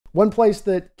One place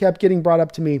that kept getting brought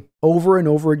up to me over and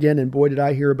over again, and boy, did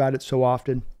I hear about it so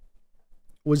often,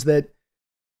 was that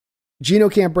Geno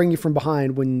can't bring you from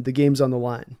behind when the game's on the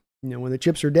line. When the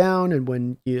chips are down and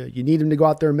when you need him to go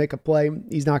out there and make a play,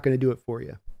 he's not going to do it for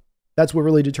you. That's what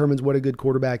really determines what a good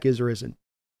quarterback is or isn't.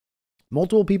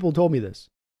 Multiple people told me this.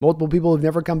 Multiple people have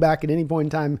never come back at any point in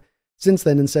time since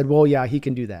then and said, well, yeah, he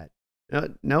can do that.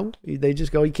 No, they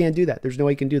just go, he can't do that. There's no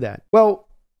way he can do that. Well,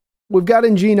 we've got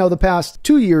in Geno the past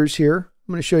 2 years here.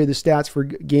 I'm going to show you the stats for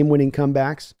game-winning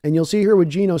comebacks. And you'll see here with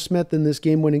Geno Smith in this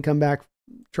game-winning comeback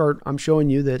chart, I'm showing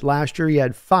you that last year he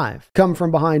had 5 come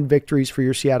from behind victories for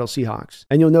your Seattle Seahawks.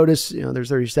 And you'll notice, there's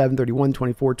 37, 31,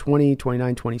 24, 20,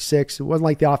 29, 26. It wasn't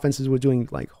like the offenses were doing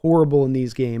like horrible in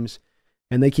these games.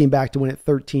 And they came back to win at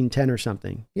 13-10 or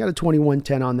something. You got a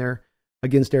 21-10 on there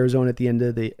against Arizona at the end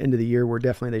of the year, where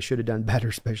definitely they should have done better,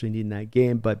 especially needing that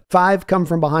game. But 5 come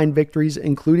from behind victories,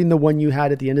 including the one you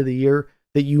had at the end of the year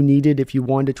that you needed if you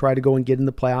wanted to try to go and get in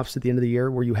the playoffs at the end of the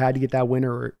year, where you had to get that win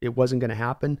or it wasn't going to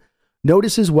happen.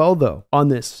 Notice as well, though, on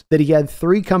this, that he had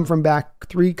 3 come from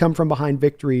behind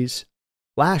victories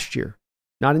last year.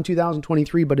 Not in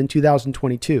 2023, but in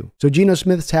 2022. So Geno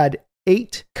Smith's had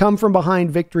 8 come from behind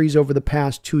victories over the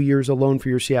past 2 years alone for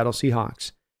your Seattle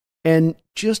Seahawks. And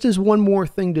just as one more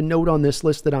thing to note on this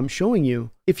list that I'm showing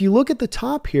you, if you look at the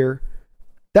top here,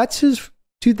 that's his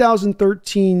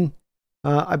 2013,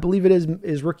 I believe it is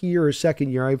his rookie year or second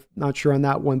year. I'm not sure on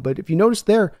that one. But if you notice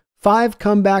there, 5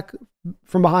 comeback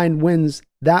from behind wins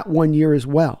that 1 year as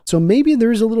well. So maybe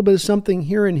there's a little bit of something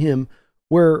here in him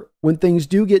where when things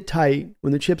do get tight,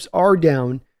 when the chips are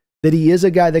down, that he is a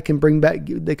guy that can bring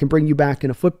you back in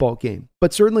a football game.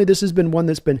 But certainly this has been one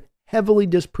that's been heavily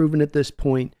disproven at this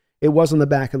point. It was on the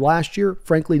back of last year.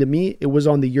 Frankly, to me, it was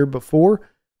on the year before,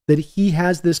 that he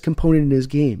has this component in his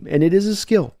game. And it is a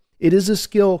skill. It is a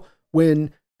skill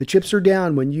when the chips are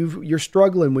down, when you're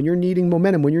struggling, when you're needing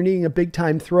momentum, when you're needing a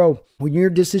big-time throw, when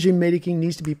your decision-making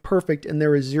needs to be perfect and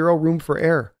there is zero room for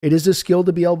error. It is a skill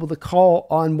to be able to call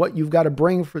on what you've got to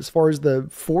bring as far as the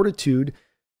fortitude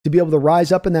to be able to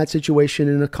rise up in that situation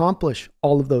and accomplish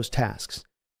all of those tasks.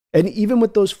 And even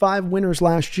with those 5 winners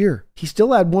last year, he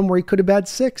still had one where he could have had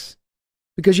 6,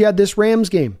 because you had this Rams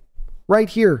game right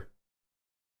here.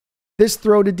 This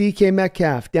throw to DK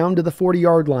Metcalf down to the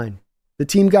 40-yard line. The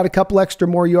team got a couple extra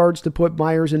more yards to put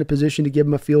Myers in a position to give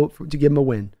him a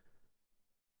win.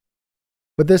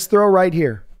 But this throw right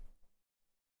here,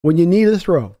 when you need a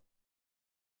throw,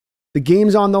 the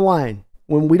game's on the line.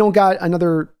 When we don't got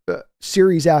another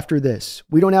series after this,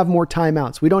 we don't have more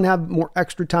timeouts. We don't have more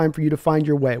extra time for you to find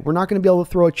your way. We're not going to be able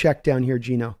to throw a check down here,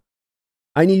 Geno.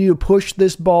 I need you to push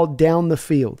this ball down the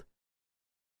field.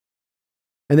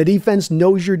 And the defense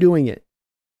knows you're doing it.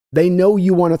 They know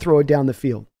you want to throw it down the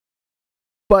field.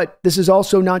 But this is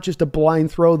also not just a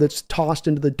blind throw that's tossed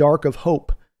into the dark of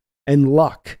hope and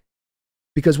luck.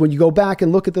 Because when you go back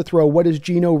and look at the throw, what does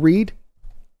Geno read?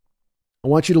 I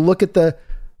want you to look at the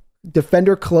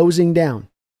defender closing down.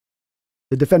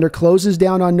 The defender closes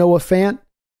down on Noah Fant.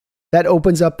 That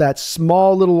opens up that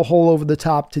small little hole over the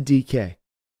top to DK.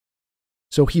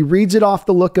 So he reads it off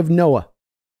the look of Noah.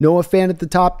 Noah Fant at the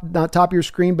top, not top of your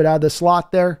screen, but out of the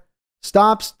slot there.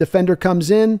 Stops, defender comes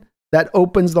in. That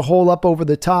opens the hole up over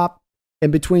the top.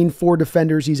 And between 4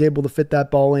 defenders, he's able to fit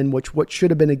that ball in, which what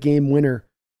should have been a game winner.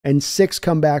 And 6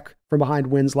 comeback from behind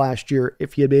wins last year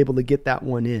if he had been able to get that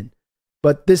one in.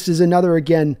 But this is another,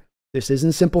 again, this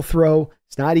isn't simple throw.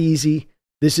 It's not easy.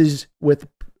 This is with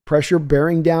pressure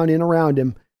bearing down in around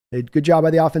him. They did a good job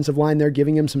by the offensive line there,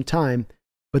 giving him some time,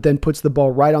 but then puts the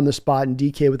ball right on the spot, and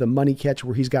DK with a money catch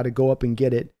where he's got to go up and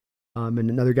get it. And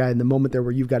another guy in the moment there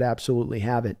where you've got to absolutely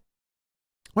have it.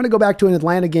 I want to go back to an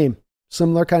Atlanta game.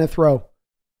 Similar kind of throw.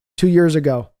 2 years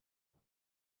ago.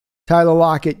 Tyler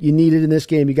Lockett, you need it in this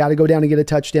game. You got to go down and get a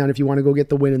touchdown if you want to go get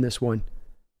the win in this one.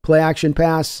 Play action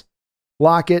pass.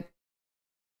 Lockett.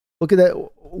 Look at that.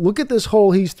 Look at this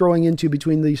hole he's throwing into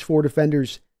between these 4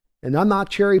 defenders. And I'm not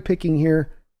cherry picking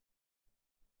here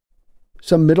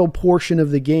some middle portion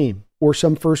of the game or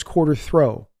some first quarter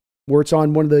throw where it's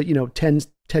on one of the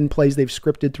 10 plays they've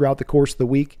scripted throughout the course of the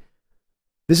week.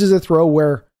 This is a throw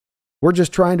where we're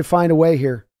just trying to find a way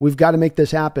here. We've got to make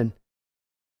this happen.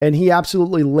 And he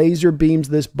absolutely laser beams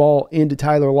this ball into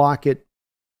Tyler Lockett.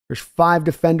 There's 5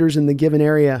 defenders in the given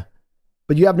area,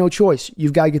 but you have no choice.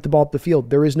 You've got to get the ball up the field.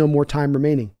 There is no more time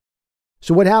remaining.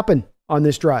 So what happened on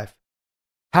this drive?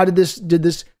 How did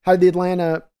the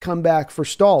Atlanta comeback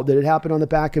forestall? Did it happen on the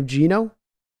back of Geno?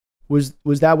 Was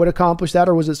that what accomplished that,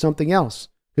 or was it something else?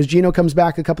 Because Geno comes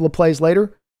back a couple of plays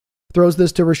later, throws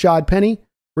this to Rashad Penny.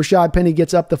 Rashad Penny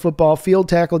gets up the football field,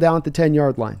 tackle down at the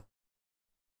 10-yard line.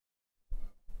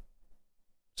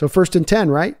 So 1st and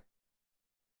 10, right?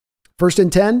 1st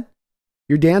and 10,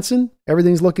 you're dancing.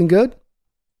 Everything's looking good.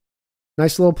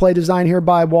 Nice little play design here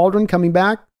by Waldron coming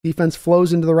back. Defense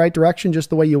flows into the right direction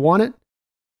just the way you want it.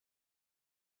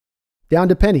 Down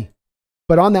to Penny.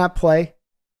 But on that play,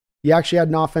 you actually had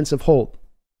an offensive hold.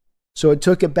 So it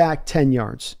took it back 10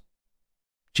 yards.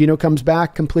 Geno comes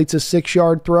back, completes a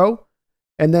 6-yard throw,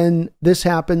 and then this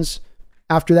happens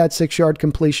after that 6-yard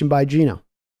completion by Geno.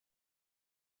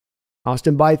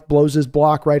 Austin Blythe blows his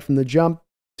block right from the jump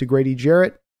to Grady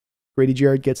Jarrett. Grady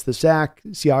Jarrett gets the sack.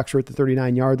 Seahawks are at the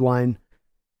 39-yard line.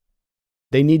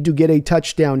 They need to get a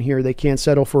touchdown here. They can't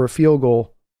settle for a field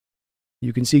goal.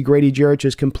 You can see Grady Jarrett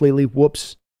just completely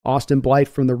whoops Austin Blythe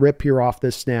from the rip here off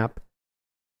this snap.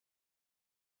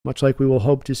 Much like we will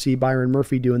hope to see Byron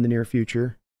Murphy do in the near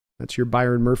future. That's your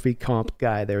Byron Murphy comp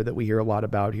guy there that we hear a lot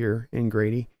about here in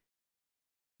Grady.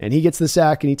 And he gets the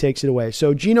sack and he takes it away.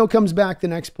 So Geno comes back the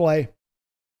next play.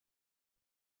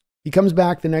 He comes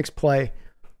back the next play,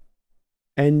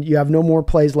 and you have no more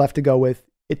plays left to go with.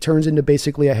 It turns into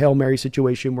basically a Hail Mary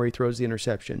situation where he throws the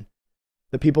interception.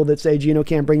 The people that say Geno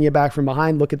can't bring you back from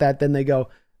behind, look at that, then they go,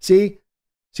 see,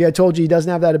 I told you he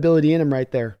doesn't have that ability in him right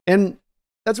there. And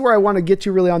that's where I want to get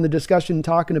to really on the discussion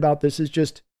talking about this is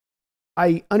just,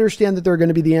 I understand that there are going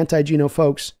to be the anti-Geno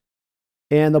folks,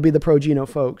 and there'll be the pro-Geno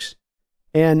folks.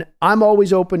 And I'm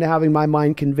always open to having my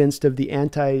mind convinced of the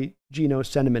anti-Geno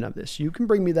sentiment of this. You can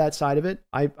bring me that side of it.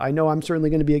 I know I'm certainly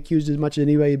going to be accused as much as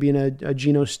anybody of being a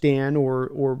Geno stan or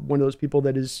one of those people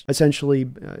that is essentially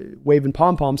waving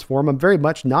pom-poms for him. I'm very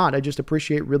much not. I just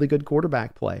appreciate really good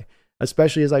quarterback play,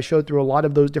 especially as I showed through a lot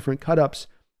of those different cut-ups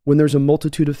when there's a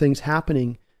multitude of things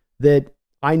happening that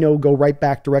I know go right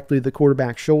back directly to the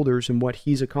quarterback's shoulders and what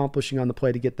he's accomplishing on the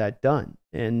play to get that done.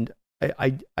 And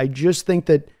I just think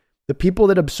that the people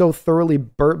that have so thoroughly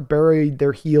buried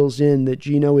their heels in that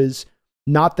Geno is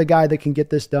not the guy that can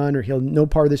get this done, or he'll no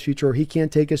part of this future, or he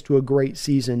can't take us to a great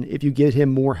season if you get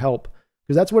him more help.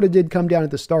 Because that's what it did come down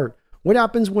at the start. What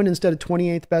happens when instead of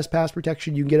 28th best pass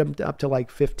protection, you get him up to like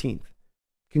 15th?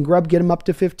 Can Grubb get him up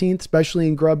to 15th, especially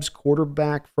in Grubb's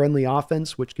quarterback-friendly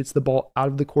offense, which gets the ball out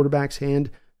of the quarterback's hand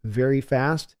very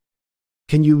fast?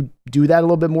 Can you do that a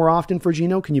little bit more often for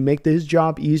Geno? Can you make his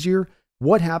job easier?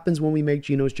 What happens when we make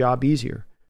Geno's job easier?